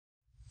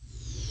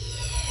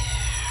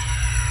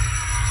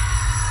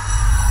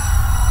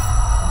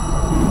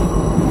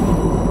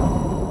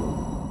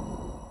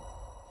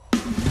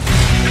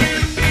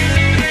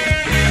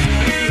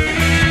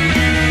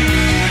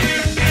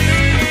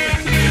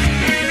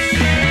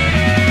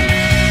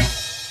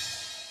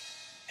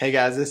Hey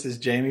guys, this is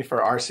Jamie for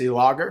RC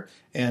Logger,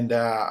 and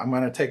I'm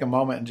going to take a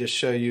moment and just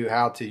show you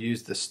how to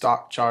use the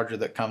stock charger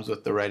that comes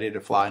with the Ready to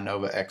Fly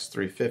NovaX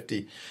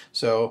 350.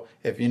 So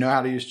if you know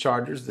how to use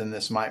chargers, then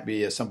this might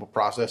be a simple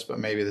process, but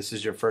maybe this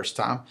is your first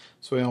time.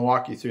 So we're going to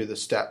walk you through the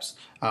steps.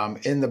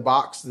 In the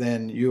box,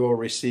 then you will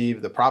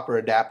receive the proper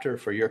adapter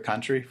for your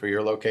country, for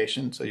your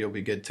location, so you'll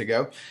be good to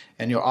go.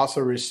 And you'll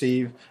also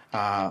receive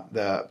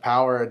the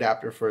power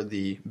adapter for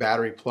the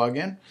battery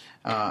plug-in,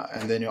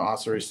 and then you'll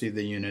also receive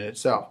the unit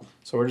itself.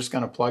 So we're just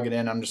going to plug it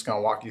in. I'm just going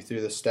to walk you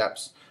through the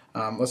steps.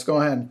 Let's go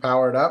ahead and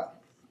power it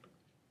up.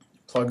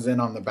 Plugs in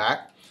on the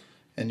back,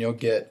 and you'll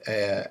get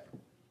a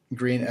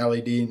green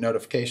LED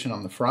notification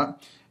on the front.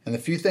 And the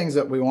few things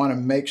that we want to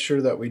make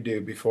sure that we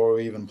do before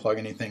we even plug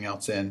anything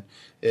else in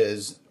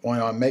is we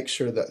want to make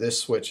sure that this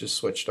switch is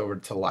switched over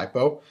to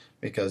lipo,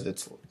 because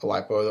it's a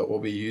lipo that we'll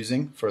be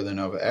using for the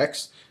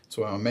NovaX.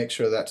 So we want to make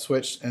sure that's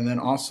switched, and then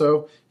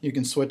also you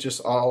can switch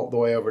this all the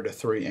way over to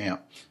 3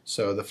 amp.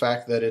 So the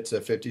fact that it's a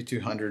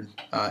 5200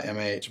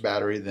 mAh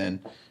battery,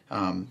 then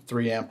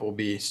 3 amp will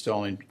be still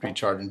only be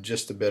charging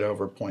just a bit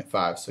over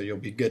 0.5, so you'll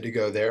be good to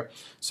go there.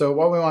 So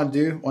what we want to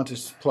do, once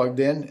it's plugged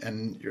in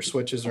and your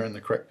switches are in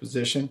the correct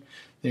position,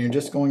 then you're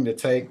just going to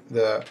take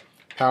the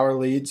power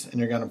leads and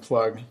you're going to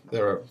plug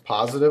the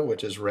positive,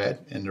 which is red,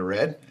 into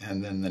red,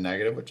 and then the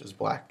negative, which is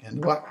black,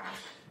 into black,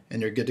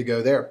 and you're good to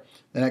go there.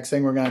 The next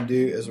thing we're going to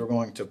do is we're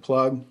going to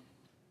plug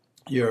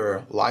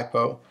your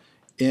lipo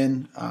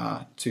in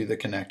to the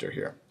connector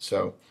here.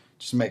 So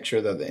just make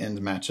sure that the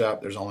ends match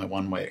up. There's only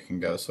one way it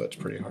can go, so it's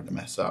pretty hard to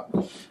mess up.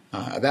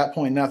 At that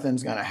point,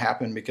 nothing's going to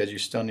happen because you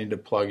still need to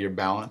plug your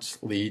balance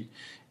lead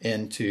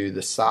into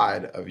the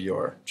side of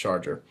your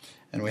charger.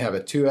 And we have a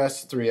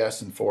 2S,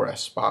 3S, and 4S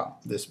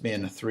spot. This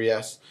being a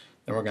 3S,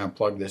 then we're going to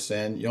plug this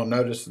in. You'll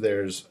notice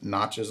there's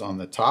notches on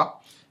the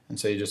top, and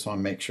so you just want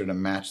to make sure to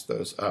match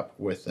those up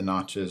with the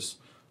notches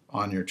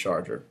on your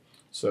charger.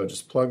 So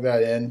just plug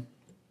that in.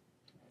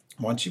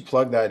 Once you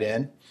plug that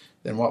in,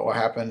 then what will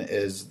happen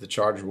is the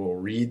charger will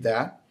read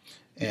that,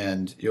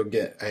 and you'll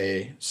get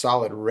a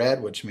solid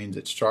red, which means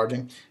it's charging.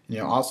 And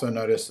you'll also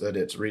notice that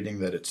it's reading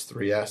that it's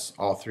 3S.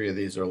 All three of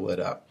these are lit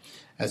up.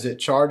 As it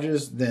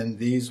charges, then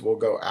these will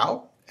go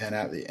out, and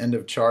at the end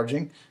of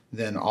charging,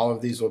 then all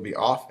of these will be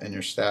off and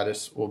your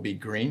status will be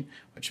green,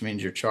 which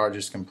means your charge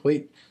is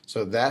complete.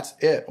 So that's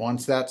it.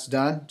 Once that's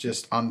done,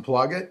 just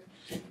unplug it,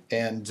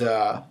 and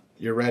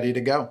you're ready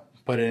to go.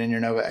 Put it in your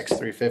NovaX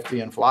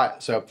 350 and fly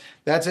it. So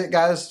that's it,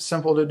 guys.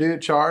 Simple to do.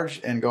 Charge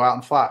and go out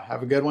and fly.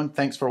 Have a good one.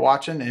 Thanks for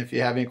watching. And if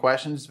you have any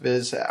questions,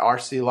 visit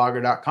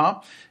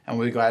rclogger.com, and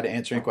we'll be glad to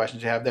answer any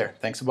questions you have there.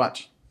 Thanks a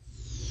bunch.